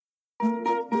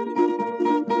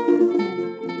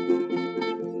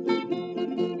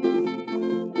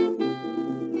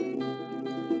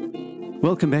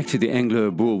Welcome back to the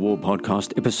Anglo-Boer War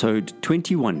podcast, episode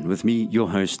 21, with me, your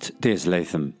host, Des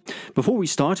Latham. Before we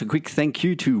start, a quick thank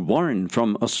you to Warren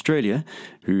from Australia,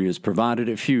 who has provided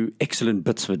a few excellent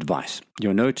bits of advice.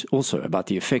 Your note also about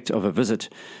the effect of a visit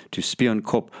to Spion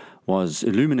Kop was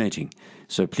illuminating,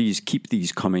 so please keep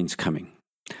these comments coming.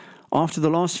 After the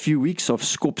last few weeks of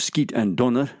skop, skiet and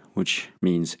donder, which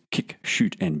means kick,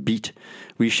 shoot and beat,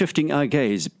 we're shifting our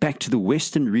gaze back to the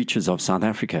western reaches of South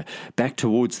Africa, back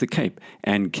towards the Cape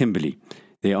and Kimberley.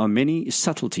 There are many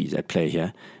subtleties at play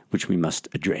here, which we must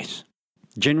address.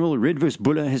 General Redvers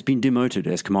Buller has been demoted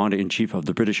as Commander-in-Chief of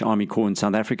the British Army Corps in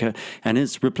South Africa, and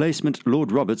his replacement,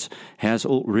 Lord Roberts, has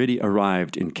already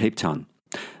arrived in Cape Town.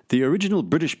 The original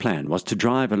British plan was to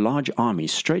drive a large army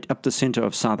straight up the centre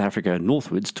of South Africa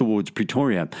northwards towards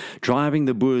Pretoria, driving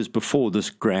the Boers before this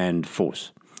grand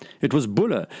force. It was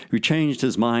Buller who changed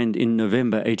his mind in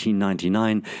November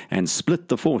 1899 and split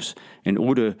the force in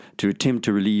order to attempt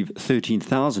to relieve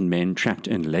 13,000 men trapped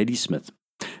in Ladysmith.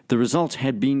 The result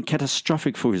had been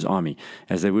catastrophic for his army,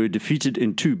 as they were defeated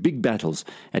in two big battles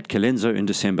at Colenso in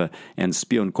December and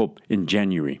Spion Kop in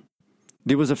January.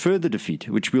 There was a further defeat,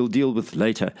 which we'll deal with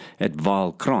later, at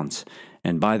Krans,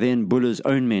 and by then Buller's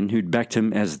own men who'd backed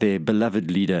him as their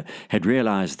beloved leader had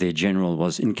realized their general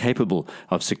was incapable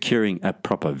of securing a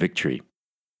proper victory.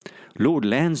 Lord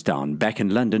Lansdowne, back in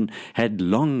London, had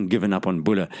long given up on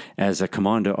Buller as a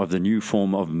commander of the new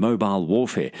form of mobile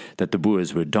warfare that the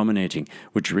Boers were dominating,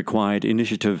 which required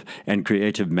initiative and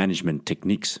creative management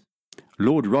techniques.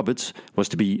 Lord Roberts was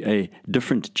to be a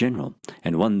different general,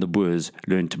 and one the Boers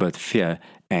learned to both fear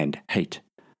and hate.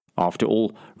 After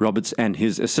all, Roberts and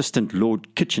his assistant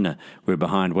Lord Kitchener were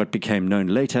behind what became known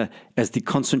later as the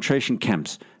concentration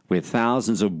camps, where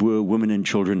thousands of Boer women and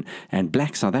children and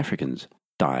black South Africans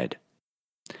died.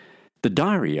 The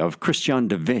diary of Christian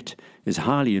de Wet is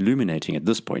highly illuminating at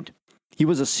this point. He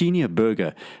was a senior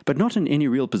burgher, but not in any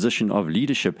real position of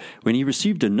leadership, when he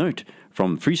received a note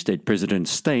from Free State President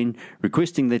Steyn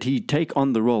requesting that he take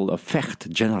on the role of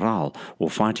vechtgeneraal, or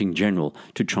fighting general,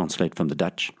 to translate from the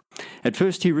Dutch. At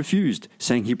first he refused,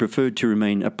 saying he preferred to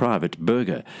remain a private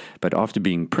burgher, but after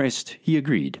being pressed, he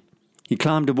agreed. He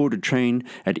climbed aboard a train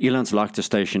at Elandslaagte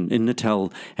station in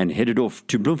Natal and headed off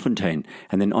to Bloemfontein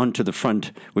and then on to the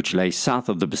front, which lay south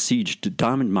of the besieged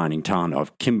diamond mining town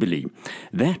of Kimberley.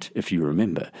 That, if you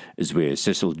remember, is where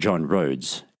Cecil John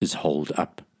Rhodes is holed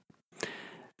up.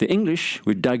 The English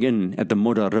were dug in at the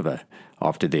Modder River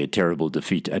after their terrible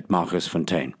defeat at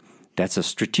Marcusfontein. That's a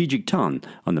strategic town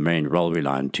on the main railway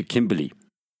line to Kimberley.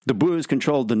 The Boers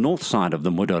controlled the north side of the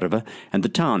Modder River and the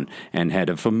town, and had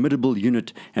a formidable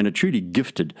unit and a truly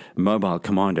gifted mobile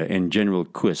commander in General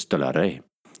Koos de la Rey.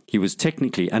 He was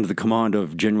technically under the command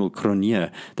of General Cronje,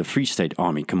 the Free State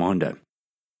Army commander.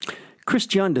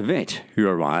 Christian de Wet, who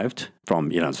arrived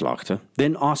from Elandslaagte,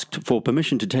 then asked for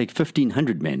permission to take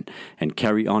 1,500 men and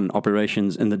carry on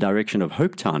operations in the direction of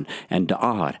Hopetown and De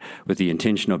Aar, with the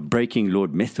intention of breaking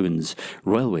Lord Methven's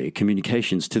railway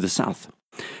communications to the south.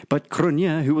 But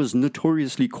Cronje, who was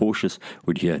notoriously cautious,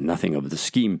 would hear nothing of the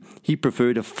scheme. He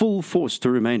preferred a full force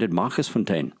to remain at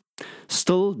Marcusfontein.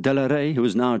 Still, De la Rey, who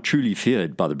was now truly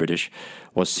feared by the British,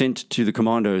 was sent to the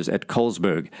commandos at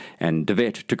Colesberg, and de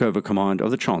Wet took over command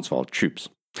of the Transvaal troops.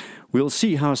 We'll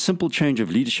see how a simple change of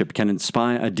leadership can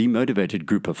inspire a demotivated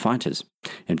group of fighters.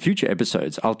 In future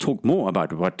episodes, I'll talk more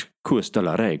about what Koos de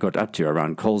la Rey got up to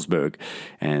around Colesberg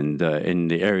and in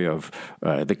the area of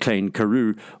the Klein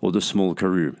Karoo or the Small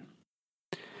Karoo.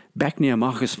 Back near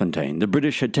Marcusfontein, the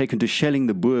British had taken to shelling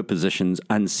the Boer positions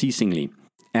unceasingly.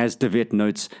 As de Wet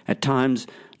notes, at times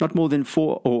not more than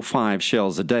 4 or 5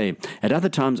 shells a day. At other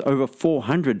times, over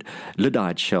 400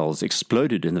 lyddite shells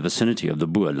exploded in the vicinity of the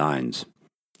Boer lines.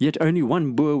 Yet only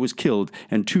 1 Boer was killed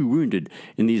and 2 wounded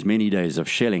in these many days of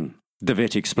shelling. De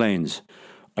Wet explains,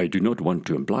 "I do not want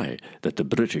to imply that the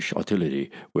British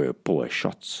artillery were poor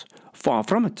shots. Far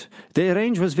from it. Their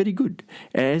range was very good,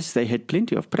 as they had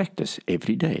plenty of practice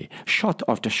every day. Shot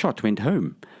after shot went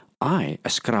home. I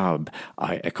ascribe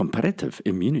a comparative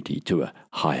immunity to a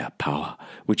higher power,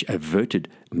 which averted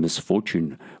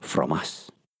misfortune from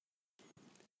us."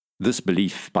 This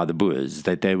belief by the Boers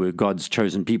that they were God's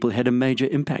chosen people had a major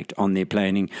impact on their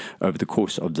planning over the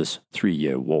course of this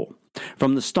 3-year war.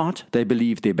 From the start, they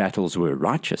believed their battles were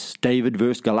righteous, David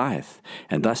versus Goliath,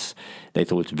 and thus they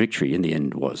thought victory in the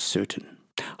end was certain.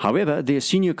 However, their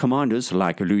senior commanders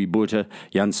like Louis Botha,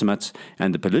 Jan Smuts,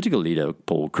 and the political leader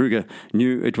Paul Kruger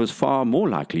knew it was far more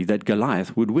likely that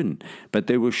Goliath would win, but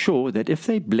they were sure that if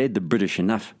they bled the British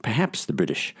enough, perhaps the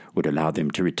British would allow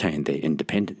them to retain their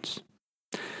independence.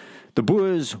 The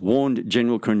Boers warned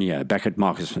General Cronje back at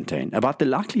Marcusfontein about the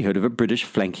likelihood of a British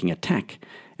flanking attack,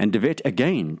 and de Wet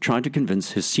again tried to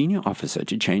convince his senior officer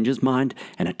to change his mind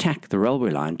and attack the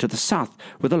railway line to the south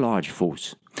with a large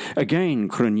force. Again,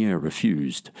 Cronje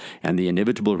refused, and the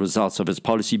inevitable results of his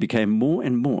policy became more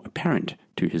and more apparent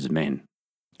to his men.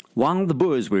 While the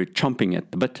Boers were chomping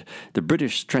at the bit, the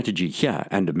British strategy here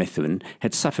under Methuen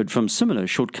had suffered from similar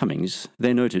shortcomings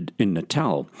they noted in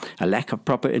Natal. A lack of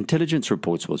proper intelligence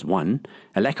reports was one,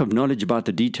 a lack of knowledge about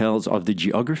the details of the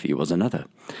geography was another.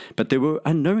 But they were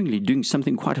unknowingly doing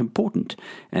something quite important,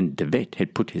 and de Wet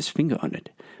had put his finger on it.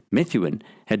 Methuen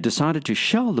had decided to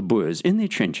shell the Boers in their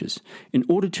trenches in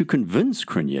order to convince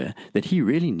Cronje that he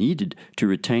really needed to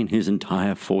retain his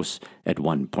entire force at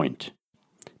one point.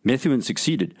 Methuen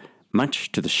succeeded,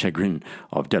 much to the chagrin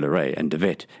of Delarey and de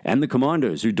Wet and the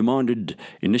commandos who demanded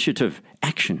initiative,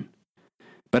 action.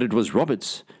 But it was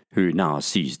Roberts who now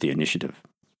seized the initiative.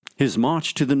 His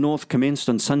march to the north commenced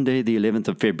on Sunday, the 11th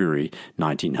of February,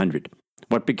 1900.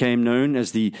 What became known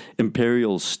as the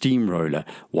Imperial Steamroller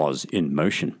was in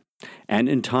motion. An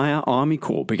entire army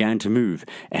corps began to move,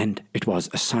 and it was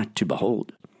a sight to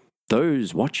behold.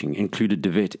 Those watching included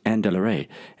de Wet and Delarey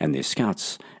and their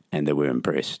scouts, and they were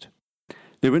impressed.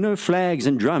 There were no flags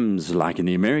and drums like in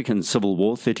the American Civil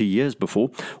War 30 years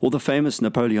before, or the famous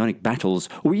Napoleonic battles,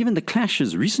 or even the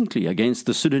clashes recently against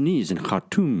the Sudanese in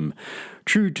Khartoum.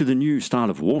 True to the new style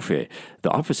of warfare,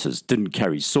 the officers didn't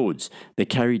carry swords. They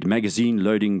carried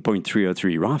magazine-loading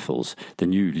 .303 rifles, the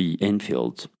new Lee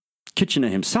Enfields. Kitchener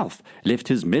himself left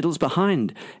his medals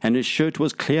behind, and his shirt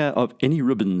was clear of any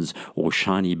ribbons or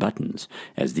shiny buttons,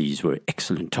 as these were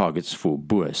excellent targets for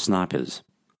Boer snipers.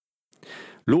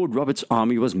 Lord Roberts'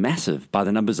 army was massive by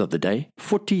the numbers of the day,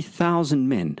 40,000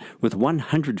 men with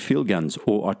 100 field guns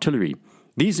or artillery.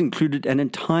 These included an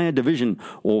entire division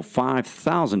or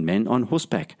 5,000 men on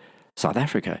horseback. South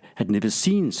Africa had never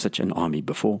seen such an army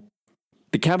before.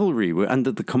 The cavalry were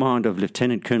under the command of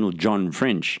Lieutenant Colonel John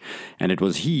French, and it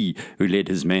was he who led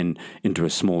his men into a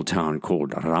small town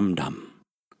called Ramdam.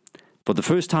 For the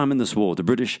first time in this war, the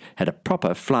British had a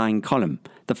proper flying column.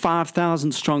 The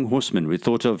 5,000-strong horsemen were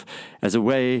thought of as a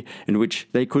way in which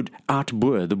they could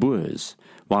out-Boer the Boers.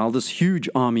 While this huge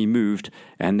army moved,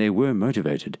 and they were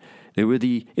motivated, there were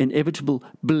the inevitable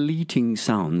bleating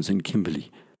sounds in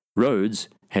Kimberley. Rhodes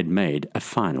had made a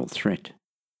final threat.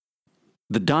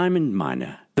 The diamond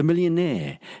miner, the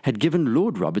millionaire, had given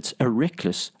Lord Roberts a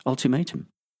reckless ultimatum.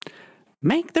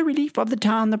 Make the relief of the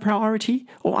town the priority,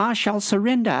 or I shall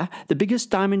surrender the biggest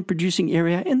diamond-producing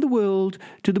area in the world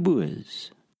to the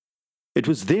Boers. It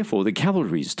was therefore the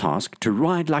cavalry's task to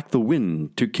ride like the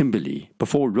wind to Kimberley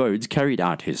before Rhodes carried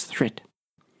out his threat.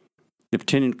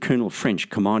 Lieutenant Colonel French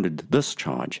commanded this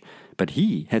charge, but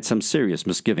he had some serious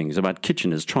misgivings about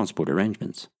Kitchener's transport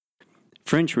arrangements.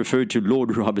 French referred to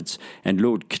Lord Roberts and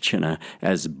Lord Kitchener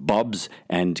as Bobs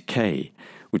and K,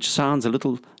 which sounds a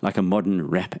little like a modern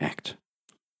rap act.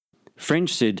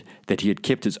 French said that he had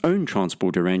kept his own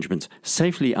transport arrangements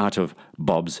safely out of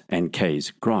Bob's and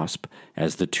K's grasp,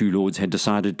 as the two lords had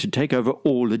decided to take over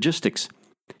all logistics.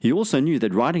 He also knew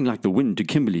that riding like the wind to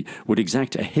Kimberley would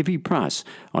exact a heavy price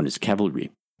on his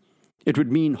cavalry. It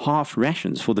would mean half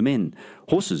rations for the men,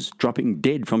 horses dropping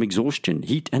dead from exhaustion,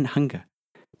 heat and hunger.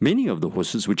 Many of the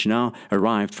horses which now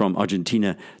arrived from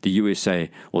Argentina, the USA,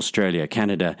 Australia,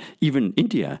 Canada, even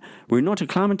India, were not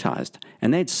acclimatized,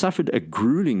 and they had suffered a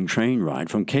grueling train ride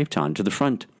from Cape Town to the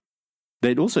front. They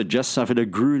had also just suffered a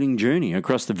grueling journey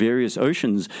across the various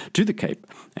oceans to the Cape,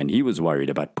 and he was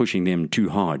worried about pushing them too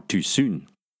hard too soon.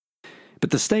 But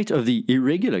the state of the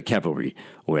irregular cavalry,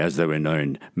 or as they were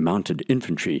known, mounted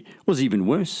infantry, was even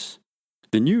worse.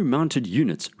 The new mounted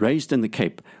units raised in the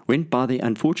Cape went by the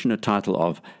unfortunate title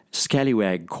of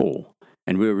Scallywag Corps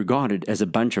and were regarded as a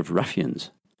bunch of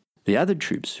ruffians. The other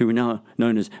troops, who were now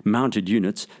known as mounted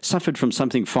units, suffered from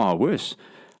something far worse.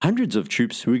 Hundreds of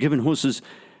troops who were given horses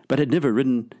but had never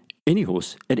ridden any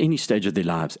horse at any stage of their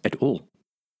lives at all.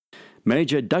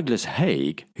 Major Douglas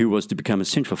Haig, who was to become a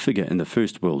central figure in the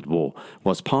First World War,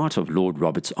 was part of Lord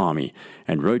Roberts' army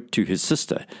and wrote to his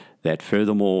sister that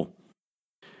furthermore,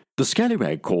 the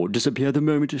Scallywag Corps disappear the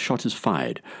moment a shot is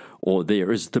fired, or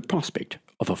there is the prospect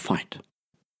of a fight.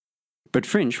 But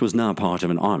French was now part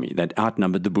of an army that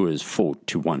outnumbered the Boers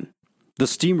 4-1. The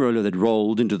steamroller that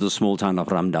rolled into the small town of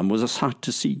Ramdam was a sight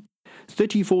to see.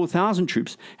 34,000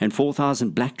 troops and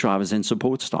 4,000 black drivers and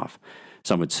support staff,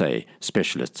 some would say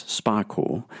specialist spy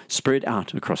corps, spread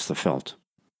out across the veldt.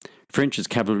 French's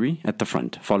cavalry at the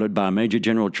front, followed by Major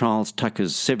General Charles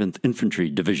Tucker's 7th Infantry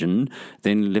Division,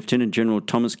 then Lieutenant General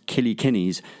Thomas Kelly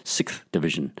Kenny's 6th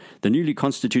Division, the newly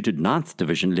constituted 9th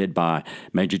Division led by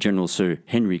Major General Sir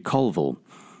Henry Colville.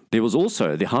 There was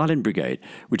also the Highland Brigade,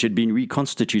 which had been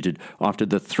reconstituted after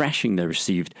the thrashing they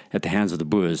received at the hands of the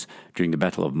Boers during the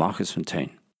Battle of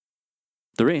Marcasfontein.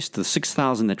 The rest, the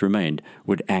 6,000 that remained,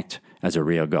 would act as a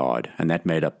rear guard, and that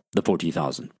made up the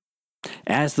 40,000.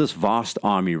 As this vast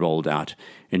army rolled out,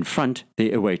 in front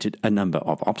there awaited a number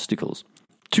of obstacles.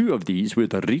 2 of these were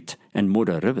the Riet and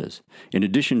Modder rivers, in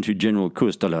addition to General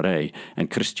Koos de la Rey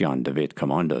and Christian de Wet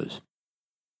commandos.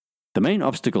 The main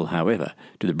obstacle, however,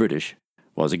 to the British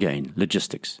was again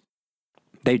logistics.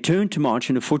 They turned to march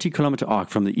in a 40-kilometre arc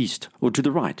from the east or to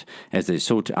the right as they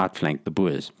sought to outflank the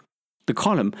Boers. The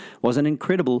column was an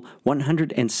incredible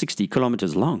 160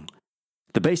 kilometres long.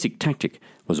 The basic tactic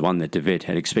was one that de Wet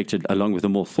had expected along with the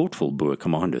more thoughtful Boer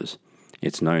commanders.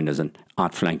 It's known as an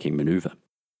outflanking manoeuvre.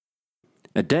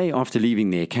 A day after leaving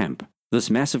their camp, this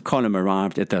massive column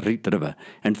arrived at the Riet River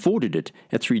and forded it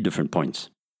at 3 different points.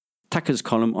 Tucker's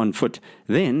column on foot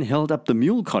then held up the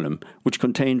mule column, which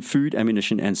contained food,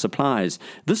 ammunition, and supplies.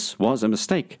 This was a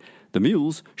mistake. The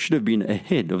mules should have been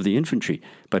ahead of the infantry,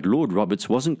 but Lord Roberts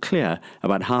wasn't clear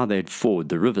about how they'd ford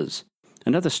the rivers.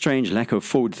 Another strange lack of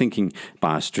forward thinking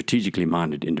by strategically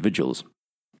minded individuals.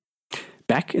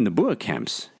 Back in the Boer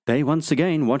camps, they once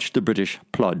again watched the British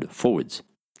plod forwards.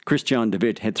 Christian de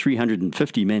Wet had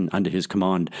 350 men under his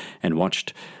command and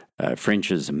watched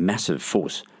French's massive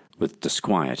force with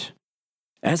disquiet.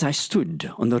 As I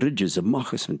stood on the ridges of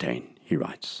Marcasfontein, he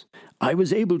writes, I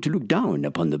was able to look down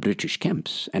upon the British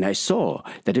camps, and I saw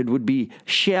that it would be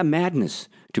sheer madness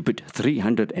to put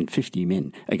 350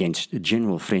 men against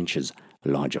General French's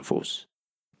larger force.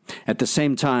 At the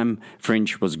same time,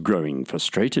 French was growing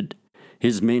frustrated.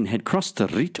 His men had crossed the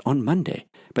Riet on Monday,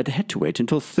 but had to wait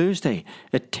until Thursday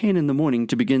at 10 in the morning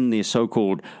to begin their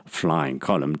so-called flying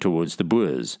column towards the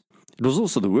Boers. It was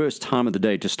also the worst time of the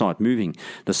day to start moving.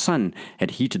 The sun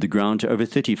had heated the ground to over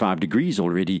 35 degrees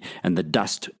already, and the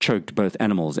dust choked both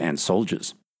animals and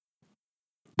soldiers.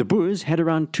 The Boers had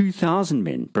around 2,000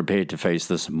 men prepared to face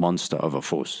this monster of a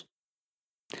force.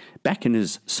 Back in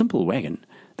his simple wagon,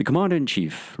 the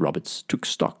Commander-in-Chief, Roberts, took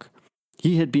stock.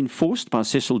 He had been forced by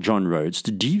Cecil John Rhodes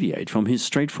to deviate from his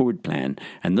straightforward plan,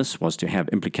 and this was to have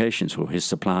implications for his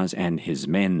supplies and his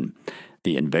men.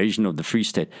 The invasion of the Free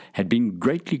State had been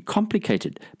greatly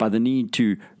complicated by the need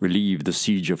to relieve the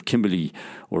siege of Kimberley,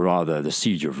 or rather the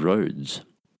siege of Rhodes.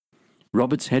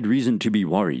 Roberts had reason to be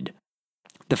worried.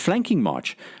 The flanking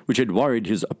march, which had worried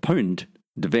his opponent,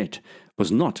 de Wet,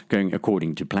 was not going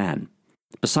according to plan.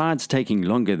 Besides taking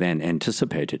longer than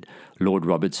anticipated, Lord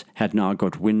Roberts had now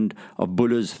got wind of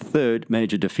Buller's 3rd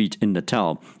major defeat in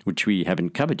Natal, which we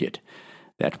haven't covered yet.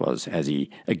 That was as he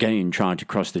again tried to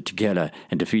cross the Tugela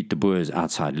and defeat the Boers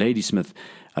outside Ladysmith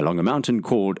along a mountain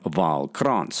called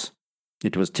Waalkrans.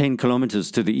 It was 10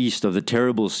 kilometers to the east of the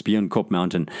terrible Spion Kop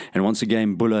mountain, and once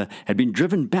again Buller had been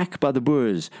driven back by the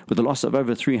Boers with a loss of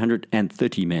over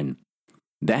 330 men.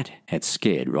 That had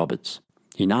scared Roberts.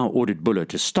 He now ordered Buller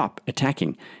to stop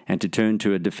attacking and to turn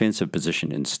to a defensive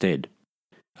position instead.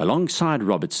 Alongside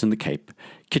Roberts in the Cape,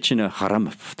 Kitchener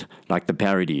harumphed like the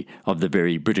parody of the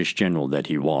very British general that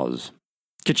he was.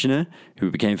 Kitchener, who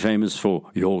became famous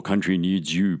for "Your country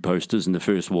needs you" posters in the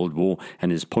First World War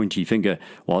and his pointy finger,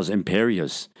 was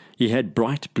imperious. He had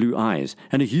bright blue eyes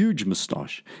and a huge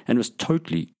moustache and was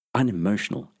totally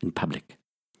unemotional in public.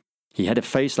 He had a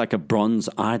face like a bronze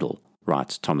idol,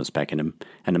 writes Thomas Pakenham,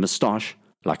 and a moustache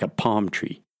like a palm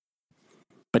tree.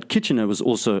 But Kitchener was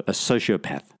also a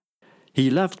sociopath. He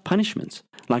loved punishments,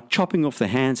 like chopping off the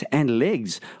hands and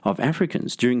legs of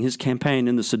Africans during his campaign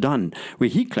in the Sudan, where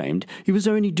he claimed he was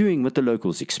only doing what the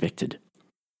locals expected.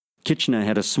 Kitchener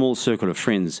had a small circle of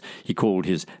friends he called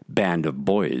his band of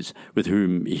boys, with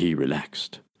whom he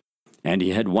relaxed. And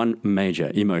he had one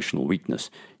major emotional weakness.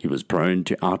 He was prone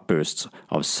to outbursts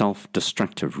of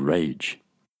self-destructive rage.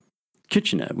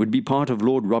 Kitchener would be part of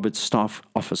Lord Roberts' staff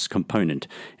office component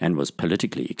and was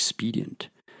politically expedient.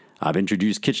 I've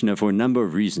introduced Kitchener for a number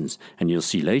of reasons, and you'll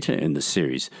see later in the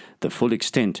series the full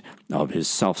extent of his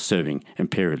self-serving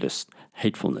imperialist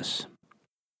hatefulness.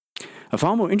 A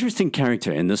far more interesting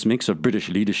character in this mix of British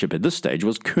leadership at this stage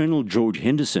was Colonel George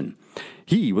Henderson.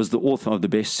 He was the author of the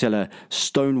bestseller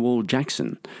Stonewall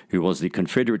Jackson, who was the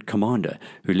Confederate commander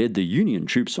who led the Union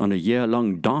troops on a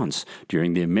year-long dance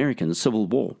during the American Civil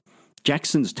War.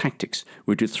 Jackson's tactics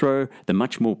were to throw the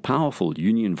much more powerful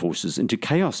Union forces into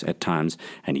chaos at times,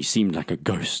 and he seemed like a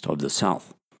ghost of the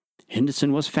South.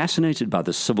 Henderson was fascinated by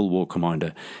the Civil War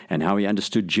commander and how he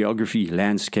understood geography,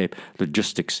 landscape,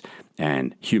 logistics,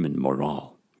 and human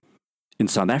morale. In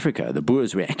South Africa, the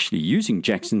Boers were actually using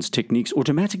Jackson's techniques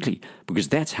automatically because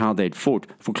that's how they'd fought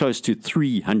for close to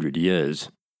 300 years.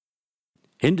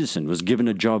 Henderson was given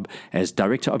a job as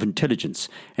Director of Intelligence,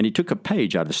 and he took a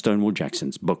page out of Stonewall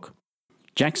Jackson's book.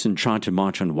 Jackson tried to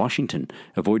march on Washington,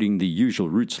 avoiding the usual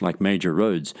routes like major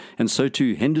roads, and so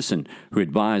too Henderson, who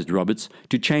advised Roberts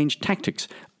to change tactics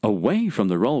away from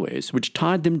the railways, which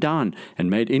tied them down and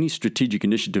made any strategic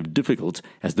initiative difficult,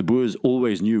 as the Boers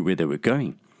always knew where they were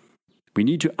going. We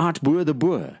need to out-Boer the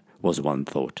Boer, was one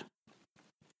thought.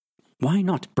 Why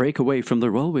not break away from the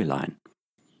railway line?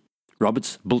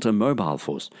 Roberts built a mobile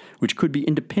force, which could be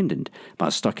independent by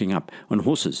stocking up on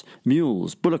horses,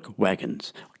 mules, bullock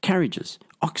wagons, carriages,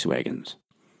 ox wagons.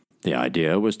 The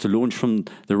idea was to launch from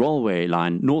the railway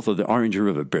line north of the Orange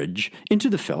River Bridge into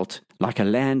the veldt like a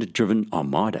land-driven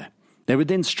armada. They would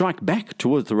then strike back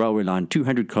towards the railway line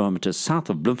 200 kilometers south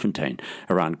of Bloemfontein,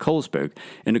 around Colesberg,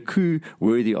 in a coup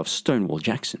worthy of Stonewall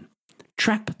Jackson.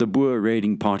 Trap the Boer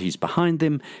raiding parties behind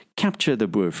them, capture the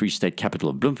Boer Free State capital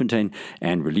of Bloemfontein,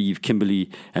 and relieve Kimberley,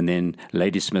 and then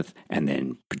Ladysmith, and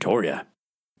then Pretoria.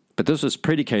 But this was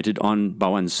predicated by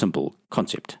one simple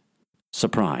concept: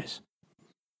 surprise.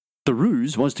 The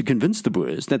ruse was to convince the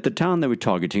Boers that the town they were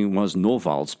targeting was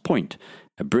Northwards Point,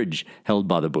 a bridge held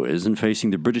by the Boers and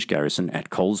facing the British garrison at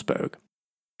Colesberg.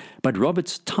 But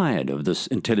Roberts tired of this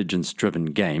intelligence-driven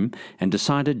game and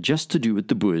decided just to do what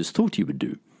the Boers thought he would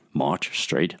do: march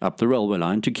straight up the railway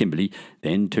line to Kimberley,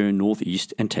 then turn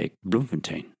northeast and take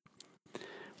Bloemfontein.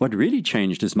 What really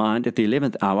changed his mind at the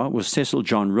 11th hour was Cecil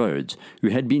John Rhodes, who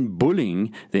had been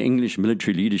bullying the English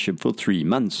military leadership for 3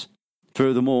 months.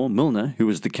 Furthermore, Milner, who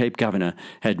was the Cape governor,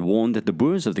 had warned that the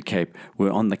Boers of the Cape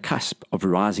were on the cusp of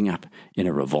rising up in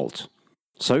a revolt.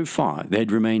 So far, they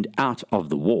had remained out of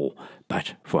the war,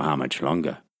 but for how much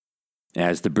longer?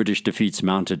 As the British defeats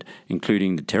mounted,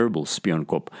 including the terrible Spion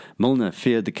Kop, Milner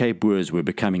feared the Cape Boers were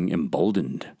becoming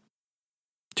emboldened.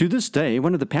 To this day,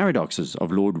 one of the paradoxes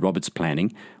of Lord Roberts'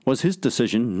 planning was his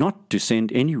decision not to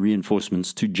send any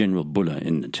reinforcements to General Buller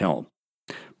in Natal.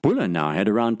 Buller now had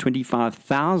around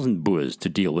 25,000 Boers to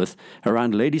deal with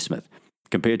around Ladysmith,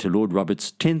 compared to Lord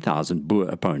Roberts' 10,000 Boer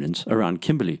opponents around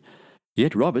Kimberley.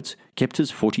 Yet Roberts kept his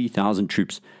 40,000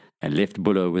 troops and left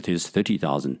Buller with his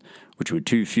 30,000, which were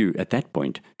too few at that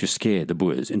point to scare the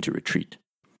Boers into retreat.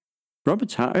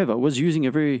 Roberts, however, was using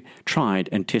a very tried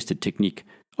and tested technique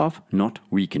of not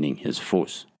weakening his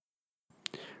force.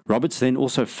 Roberts then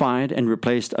also fired and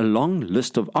replaced a long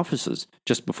list of officers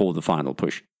just before the final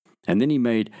push, and then he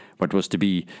made what was to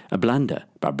be a blunder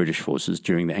by British forces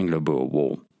during the Anglo-Boer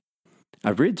War.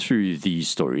 I've read through these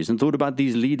stories and thought about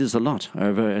these leaders a lot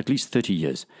over at least 30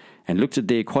 years, and looked at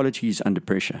their qualities under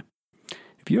pressure.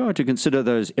 If you are to consider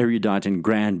those erudite and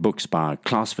grand books by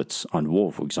Clausewitz on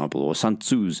war, for example, or Sun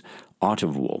Tzu's Art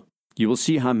of War, you will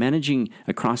see how managing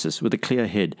a crisis with a clear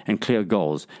head and clear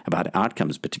goals about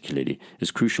outcomes particularly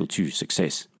is crucial to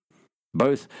success.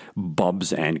 Both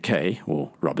Bobbs and Kay,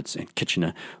 or Roberts and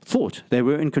Kitchener, thought they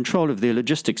were in control of their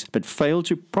logistics, but failed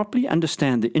to properly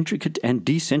understand the intricate and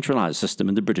decentralized system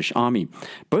in the British Army.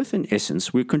 Both, in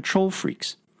essence, were control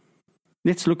freaks.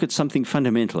 Let's look at something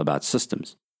fundamental about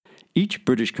systems. Each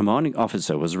British commanding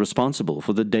officer was responsible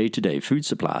for the day-to-day food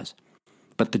supplies.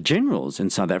 But the generals in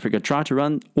South Africa tried to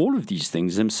run all of these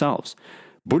things themselves.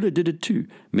 Buller did it too,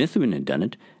 Methuen had done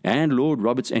it, and Lord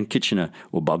Roberts and Kitchener,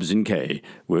 or Bobbs and Kay,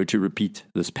 were to repeat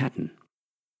this pattern.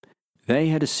 They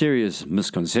had a serious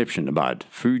misconception about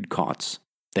food carts.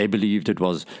 They believed it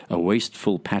was a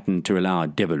wasteful pattern to allow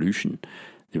devolution.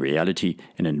 The reality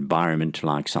in an environment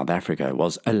like South Africa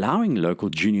was allowing local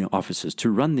junior officers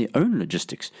to run their own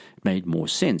logistics made more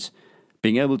sense.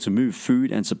 Being able to move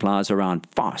food and supplies around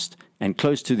fast and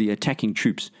close to the attacking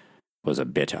troops was a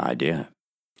better idea.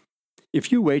 If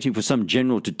you're waiting for some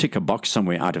general to tick a box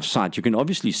somewhere out of sight, you can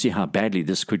obviously see how badly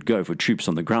this could go for troops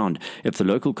on the ground if the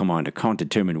local commander can't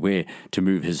determine where to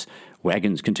move his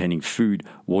wagons containing food,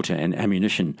 water, and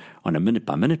ammunition on a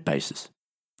minute-by-minute basis.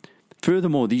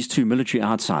 Furthermore, these two military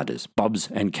outsiders, Bobbs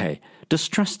and Kay,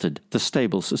 distrusted the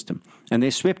stable system, and they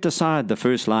swept aside the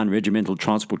first-line regimental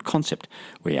transport concept,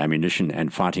 where ammunition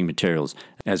and fighting materials,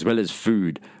 as well as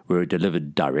food, were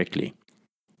delivered directly.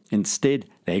 Instead,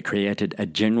 they created a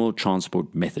general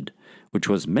transport method, which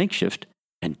was makeshift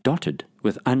and dotted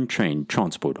with untrained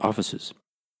transport officers.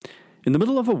 In the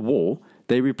middle of a war,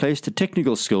 they replaced a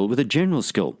technical skill with a general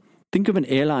skill. Think of an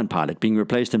airline pilot being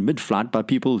replaced in mid-flight by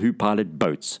people who pilot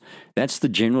boats. That's the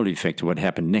general effect of what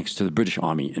happened next to the British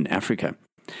Army in Africa.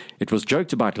 It was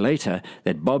joked about later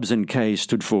that Bobs and K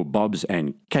stood for Bobs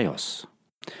and Chaos.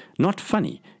 Not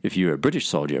funny if you're a British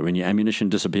soldier when your ammunition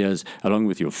disappears along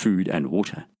with your food and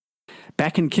water.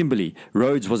 Back in Kimberley,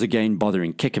 Rhodes was again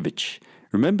bothering Kekovich.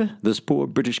 Remember this poor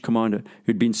British commander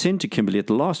who'd been sent to Kimberley at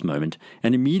the last moment,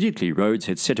 and immediately Rhodes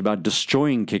had set about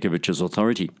destroying Kekovich's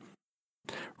authority.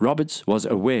 Roberts was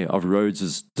aware of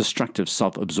Rhodes's destructive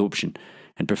self-absorption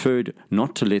and preferred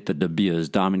not to let the De Beers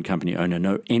Diamond Company owner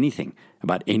know anything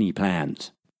about any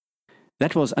plans.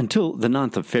 That was until the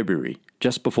 9th of February,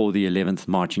 just before the 11th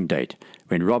marching date,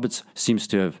 when Roberts seems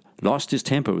to have lost his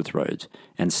temper with Rhodes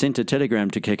and sent a telegram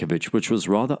to Kekovich which was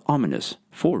rather ominous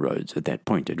for Rhodes at that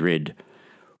point. It read,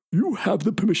 "You have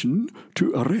the permission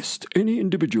to arrest any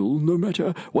individual, no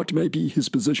matter what may be his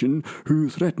position, who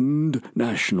threatened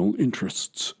national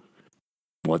interests."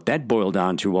 What that boiled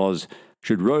down to was,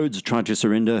 should Rhodes try to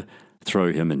surrender,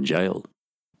 throw him in jail.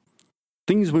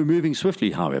 Things were moving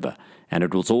swiftly, however, and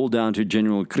it was all down to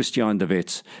General Christian de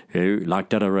Wet, who, like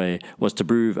Duroy, was to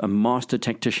prove a master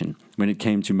tactician when it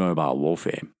came to mobile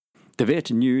warfare. De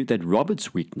Wet knew that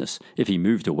Roberts' weakness, if he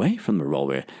moved away from the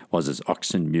railway, was his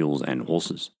oxen, mules, and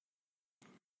horses.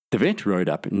 De Wet rode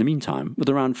up in the meantime with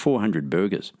around 400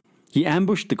 burghers. He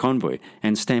ambushed the convoy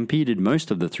and stampeded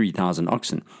most of the 3,000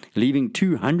 oxen, leaving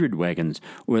 200 wagons,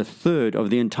 or a third of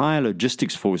the entire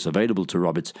logistics force available to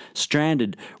Roberts,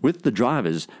 stranded with the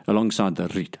drivers alongside the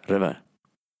Riet River.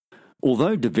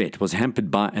 Although de Wet was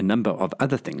hampered by a number of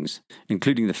other things,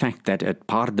 including the fact that at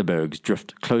Paardeberg's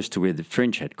drift close to where the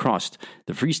French had crossed,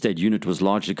 the Free State unit was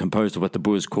largely composed of what the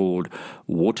Boers called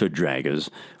water draggers,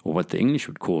 or what the English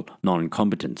would call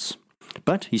non-combatants.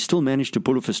 But he still managed to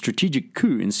pull off a strategic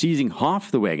coup in seizing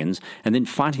half the wagons and then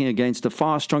fighting against a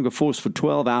far stronger force for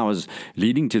 12 hours,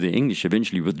 leading to the English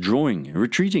eventually withdrawing and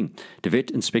retreating. De Wet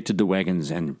inspected the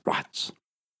wagons and writes,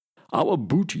 "Our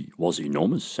booty was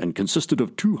enormous and consisted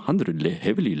of 200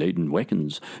 heavily laden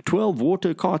wagons, 12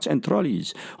 water carts and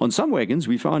trolleys. On some wagons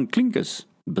we found clinkers,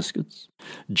 biscuits,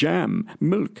 jam,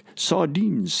 milk,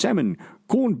 sardines, salmon,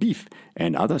 corned beef,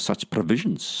 and other such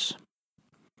provisions."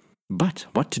 But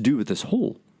what to do with this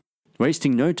haul?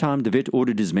 Wasting no time, de Wet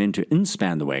ordered his men to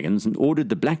inspan the wagons and ordered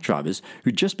the black drivers,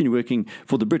 who'd just been working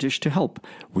for the British, to help,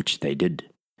 which they did.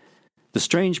 The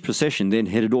strange procession then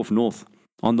headed off north.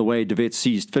 On the way, de Wet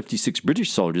seized 56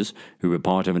 British soldiers who were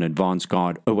part of an advance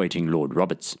guard awaiting Lord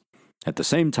Roberts. At the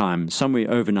same time, somewhere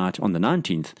overnight on the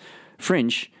 19th,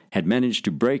 French had managed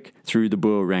to break through the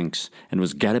Boer ranks and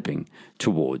was galloping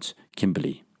towards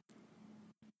Kimberley.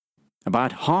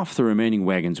 About half the remaining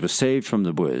wagons were saved from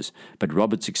the Boers, but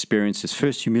Roberts experienced his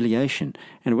first humiliation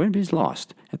and won't be his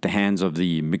last at the hands of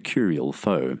the mercurial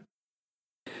foe.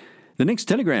 The next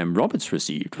telegram Roberts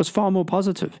received was far more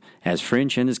positive, as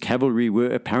French and his cavalry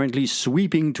were apparently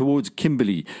sweeping towards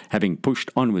Kimberley, having pushed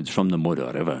onwards from the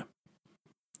Modder River.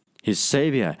 His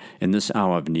saviour in this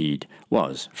hour of need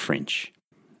was French.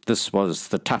 This was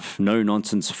the tough,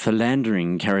 no-nonsense,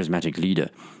 philandering, charismatic leader.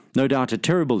 No doubt a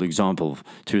terrible example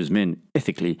to his men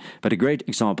ethically, but a great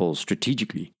example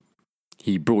strategically.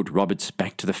 He brought Roberts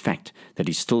back to the fact that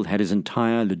he still had his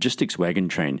entire logistics wagon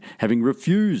train, having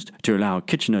refused to allow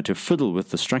Kitchener to fiddle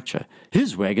with the structure.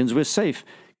 His wagons were safe.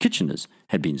 Kitchener's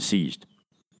had been seized.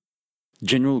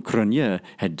 General Cronje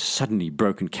had suddenly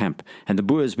broken camp, and the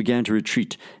Boers began to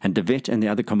retreat, and de Wet and the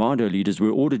other commando leaders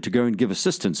were ordered to go and give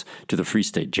assistance to the Free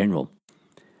State General.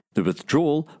 The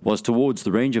withdrawal was towards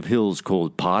the range of hills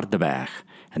called Paardeberg,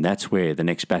 and that's where the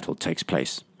next battle takes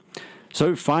place.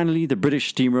 So finally the British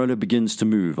steamroller begins to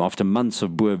move after months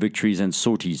of Boer victories and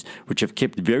sorties which have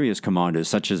kept various commanders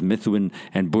such as Methuen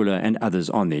and Buller and others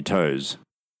on their toes.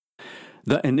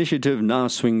 The initiative now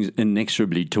swings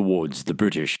inexorably towards the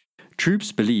British.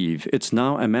 Troops believe it's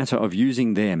now a matter of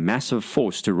using their massive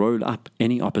force to roll up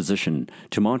any opposition,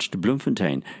 to march to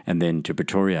Bloemfontein and then to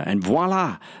Pretoria, and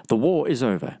voila, the war is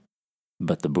over.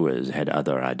 But the Boers had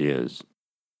other ideas.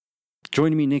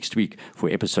 Join me next week for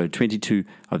episode 22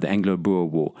 of the Anglo-Boer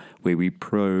War, where we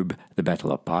probe the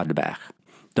Battle of Paardeberg.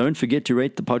 Don't forget to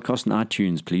rate the podcast on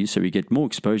iTunes, please, so we get more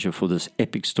exposure for this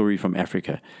epic story from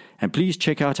Africa. And please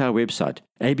check out our website,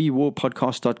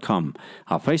 abwarpodcast.com,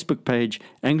 our Facebook page,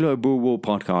 Anglo-Boer War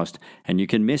Podcast, and you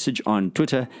can message on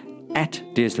Twitter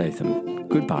 @DesLatham.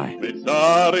 Goodbye.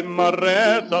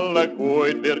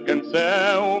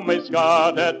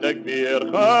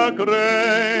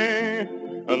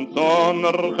 Een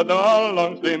zonnergedal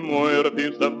langs de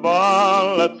moerbierste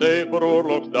val, het zij voor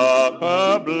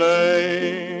oorlogsdagen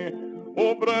blij.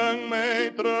 O, breng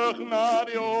mij terug naar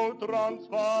die oud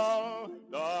Transvaal,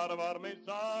 daar waar mijn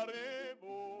Sarre